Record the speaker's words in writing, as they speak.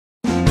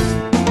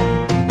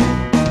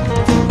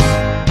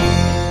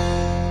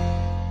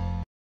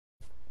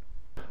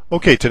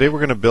Okay, today we're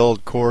going to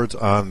build chords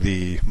on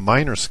the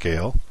minor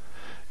scale,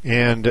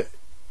 and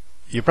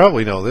you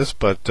probably know this,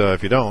 but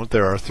if you don't,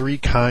 there are three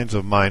kinds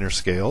of minor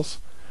scales.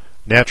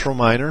 Natural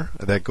minor,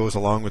 that goes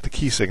along with the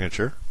key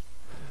signature.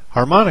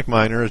 Harmonic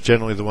minor is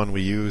generally the one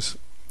we use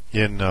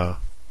in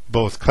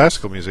both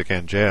classical music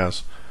and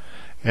jazz,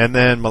 and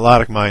then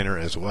melodic minor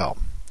as well.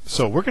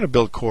 So we're going to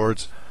build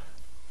chords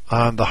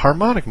on the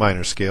harmonic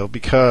minor scale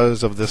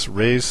because of this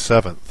raised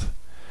seventh.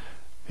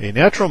 A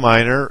natural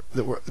minor,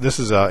 this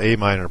is A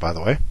minor by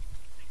the way,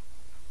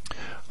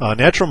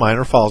 natural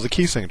minor follows a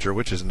key signature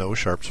which is no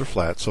sharps or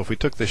flats. So if we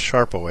took this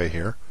sharp away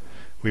here,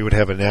 we would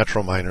have a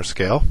natural minor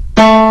scale.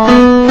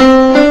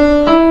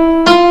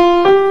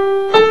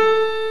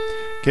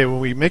 Okay, when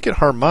we make it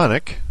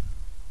harmonic,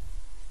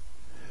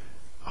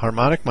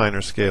 harmonic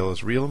minor scale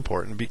is real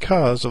important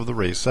because of the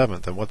raised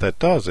seventh, and what that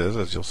does is,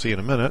 as you'll see in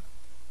a minute,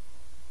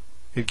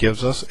 it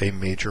gives us a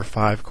major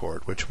 5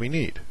 chord, which we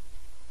need.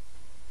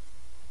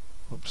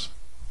 Oops.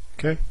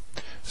 Okay,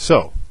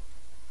 so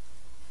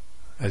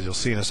as you'll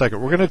see in a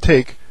second, we're going to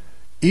take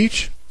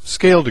each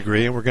scale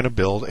degree and we're going to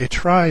build a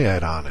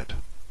triad on it,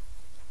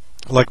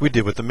 like we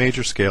did with the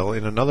major scale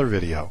in another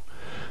video.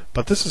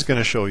 But this is going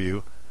to show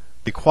you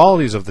the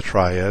qualities of the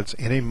triads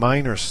in a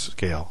minor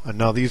scale. And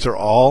now these are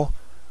all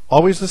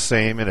always the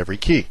same in every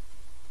key.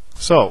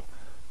 So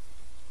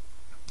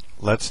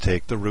let's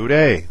take the root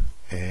A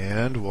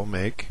and we'll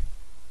make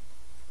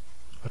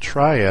a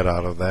triad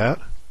out of that.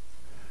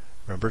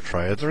 Remember,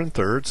 triads are in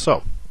thirds,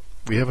 so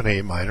we have an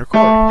A minor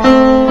chord.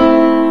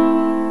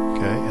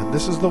 Okay, and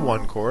this is the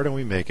 1 chord, and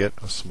we make it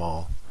a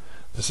small.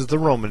 This is the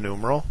Roman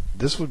numeral.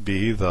 This would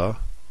be the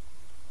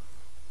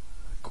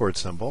chord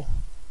symbol,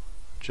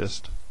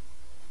 just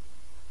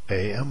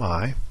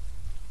AMI.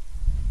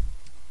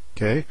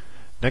 Okay,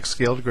 next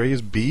scale degree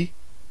is B.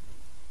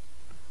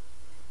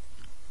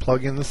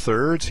 Plug in the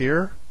thirds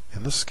here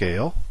in the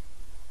scale,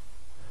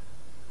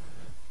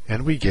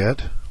 and we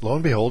get, lo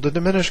and behold, a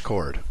diminished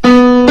chord.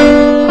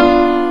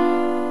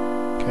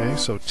 Okay,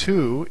 so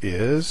 2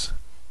 is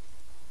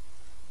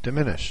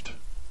diminished,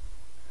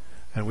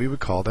 and we would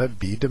call that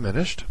B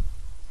diminished.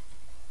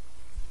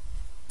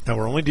 Now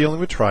we're only dealing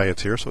with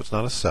triads here, so it's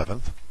not a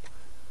seventh.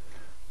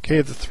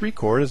 Okay, the 3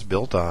 chord is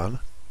built on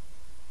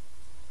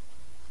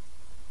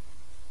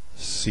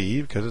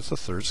C because it's the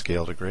 3rd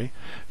scale degree.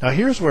 Now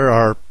here's where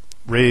our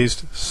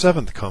raised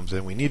seventh comes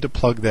in. We need to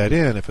plug that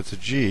in. If it's a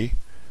G,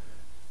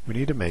 we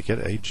need to make it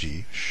a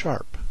G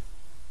sharp.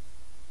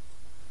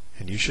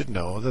 And you should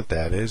know that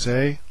that is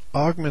a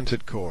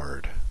augmented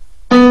chord.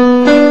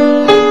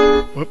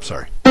 Whoops,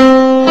 sorry.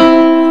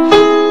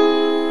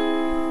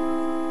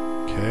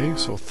 Okay,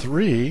 so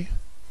 3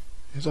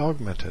 is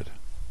augmented.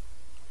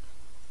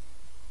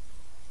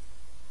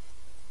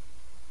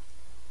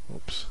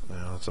 Oops,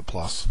 now it's a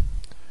plus.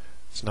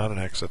 It's not an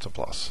X, it's a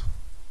plus.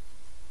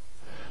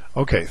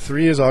 Okay,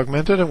 3 is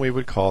augmented, and we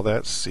would call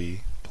that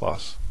C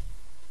plus.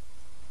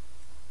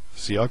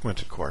 C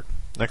augmented chord.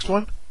 Next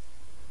one.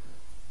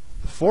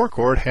 The 4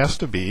 chord has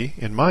to be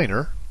in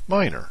minor,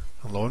 minor,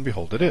 and lo and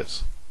behold it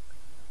is.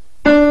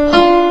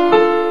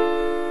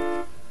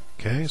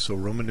 Okay, so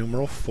Roman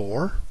numeral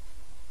 4.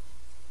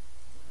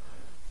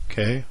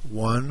 Okay,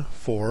 1,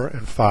 4,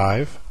 and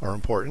 5 are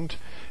important.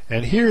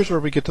 And here's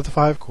where we get to the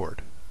 5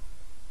 chord.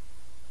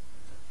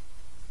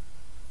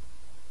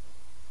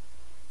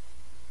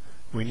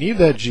 We need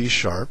that G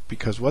sharp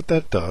because what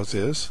that does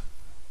is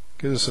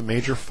gives us a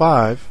major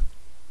 5,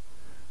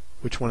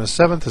 which when a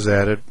 7th is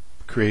added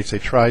creates a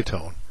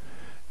tritone.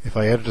 If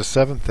I added a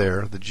 7th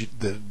there,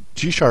 the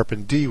G sharp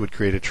and D would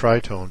create a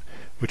tritone,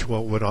 which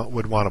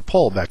would want to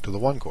pull back to the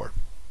 1 chord.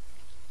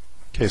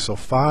 Okay, so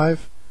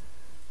 5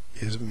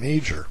 is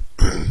major.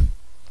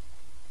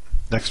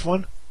 Next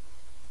one.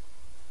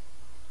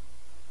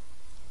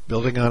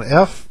 Building on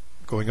F,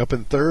 going up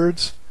in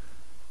thirds.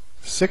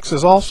 6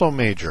 is also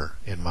major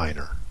in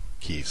minor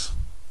keys.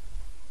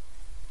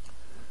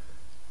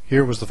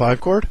 Here was the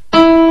 5 chord.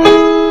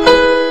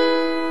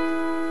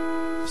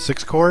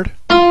 6 chord.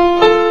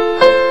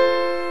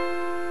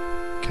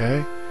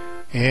 Okay,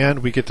 and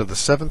we get to the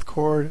 7th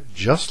chord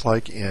just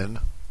like in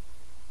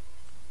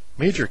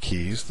major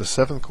keys. The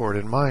 7th chord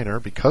in minor,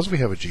 because we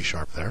have a G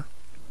sharp there,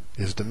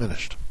 is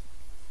diminished.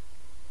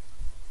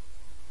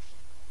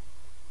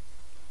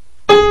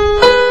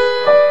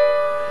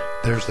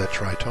 There's that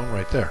tritone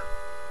right there.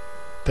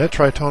 That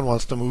tritone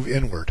wants to move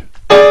inward,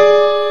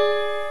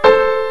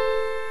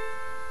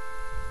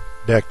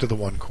 back to the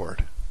 1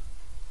 chord.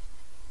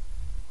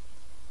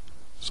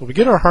 So we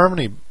get our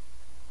harmony,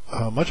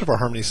 much of our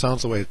harmony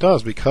sounds the way it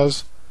does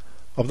because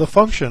of the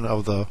function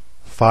of the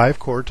 5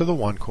 chord to the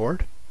 1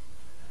 chord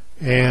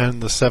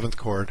and the 7th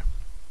chord,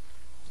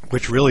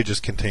 which really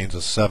just contains a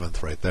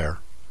 7th right there.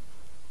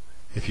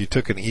 If you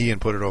took an E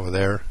and put it over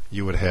there,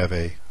 you would have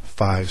a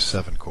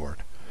 5-7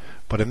 chord.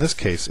 But in this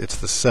case, it's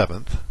the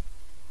 7th,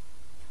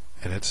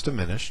 and it's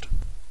diminished.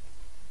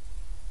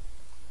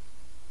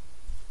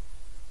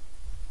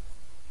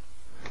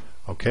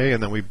 Okay,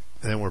 and then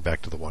we're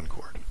back to the 1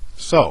 chord.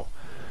 So,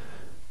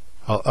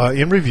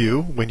 in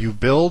review, when you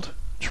build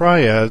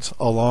triads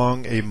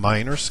along a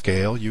minor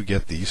scale, you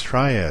get these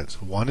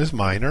triads. 1 is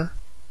minor,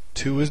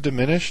 2 is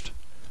diminished,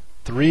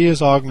 3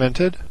 is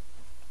augmented,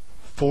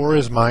 4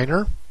 is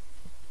minor,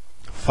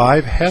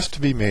 5 has to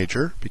be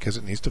major because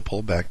it needs to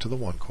pull back to the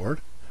 1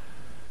 chord,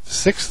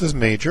 6th is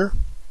major,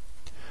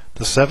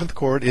 the 7th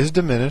chord is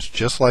diminished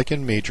just like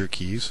in major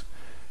keys,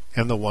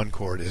 and the 1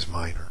 chord is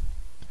minor.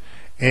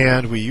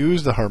 And we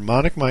use the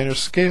harmonic minor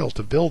scale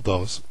to build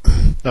those.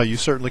 Now you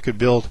certainly could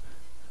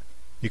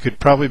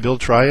probably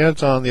build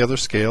triads on the other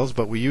scales,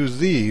 but we use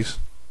these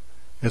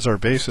as our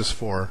basis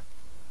for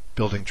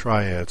building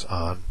triads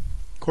on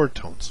chord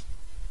tones.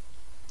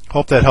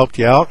 Hope that helped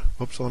you out.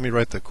 Oops, let me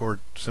write the chord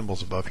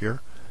symbols above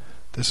here.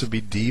 This would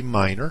be D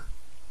minor.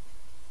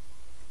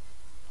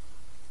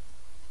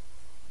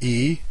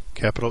 E,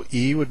 capital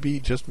E would be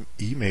just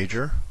E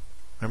major.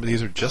 Remember,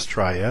 these are just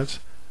triads.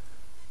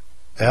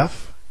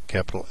 F,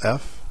 capital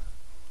F.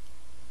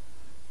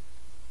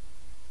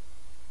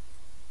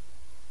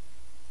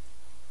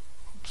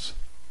 Oops.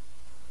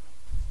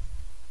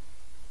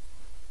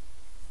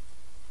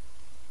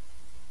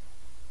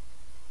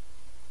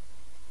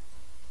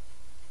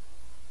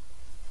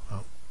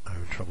 Oh, I'm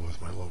having trouble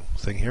with my little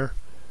thing here.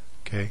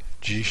 Okay,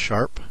 G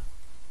sharp,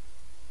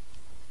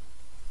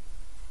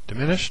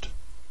 diminished,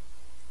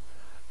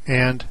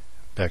 and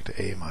back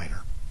to A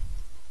minor.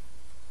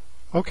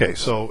 Okay,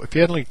 so if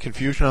you had any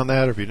confusion on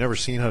that, or if you've never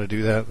seen how to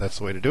do that, that's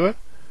the way to do it.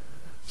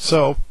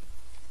 So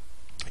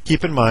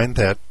keep in mind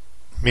that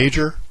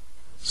major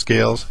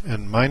scales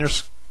and minor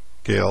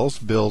scales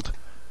build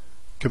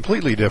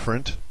completely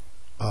different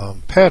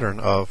pattern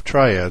of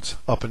triads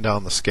up and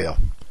down the scale.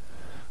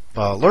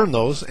 Learn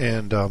those,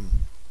 and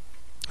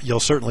you'll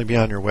certainly be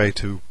on your way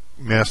to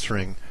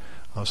mastering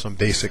some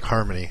basic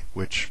harmony,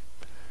 which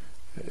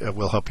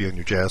will help you in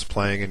your jazz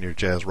playing and your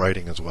jazz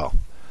writing as well.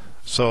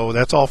 So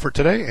that's all for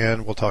today,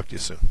 and we'll talk to you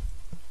soon.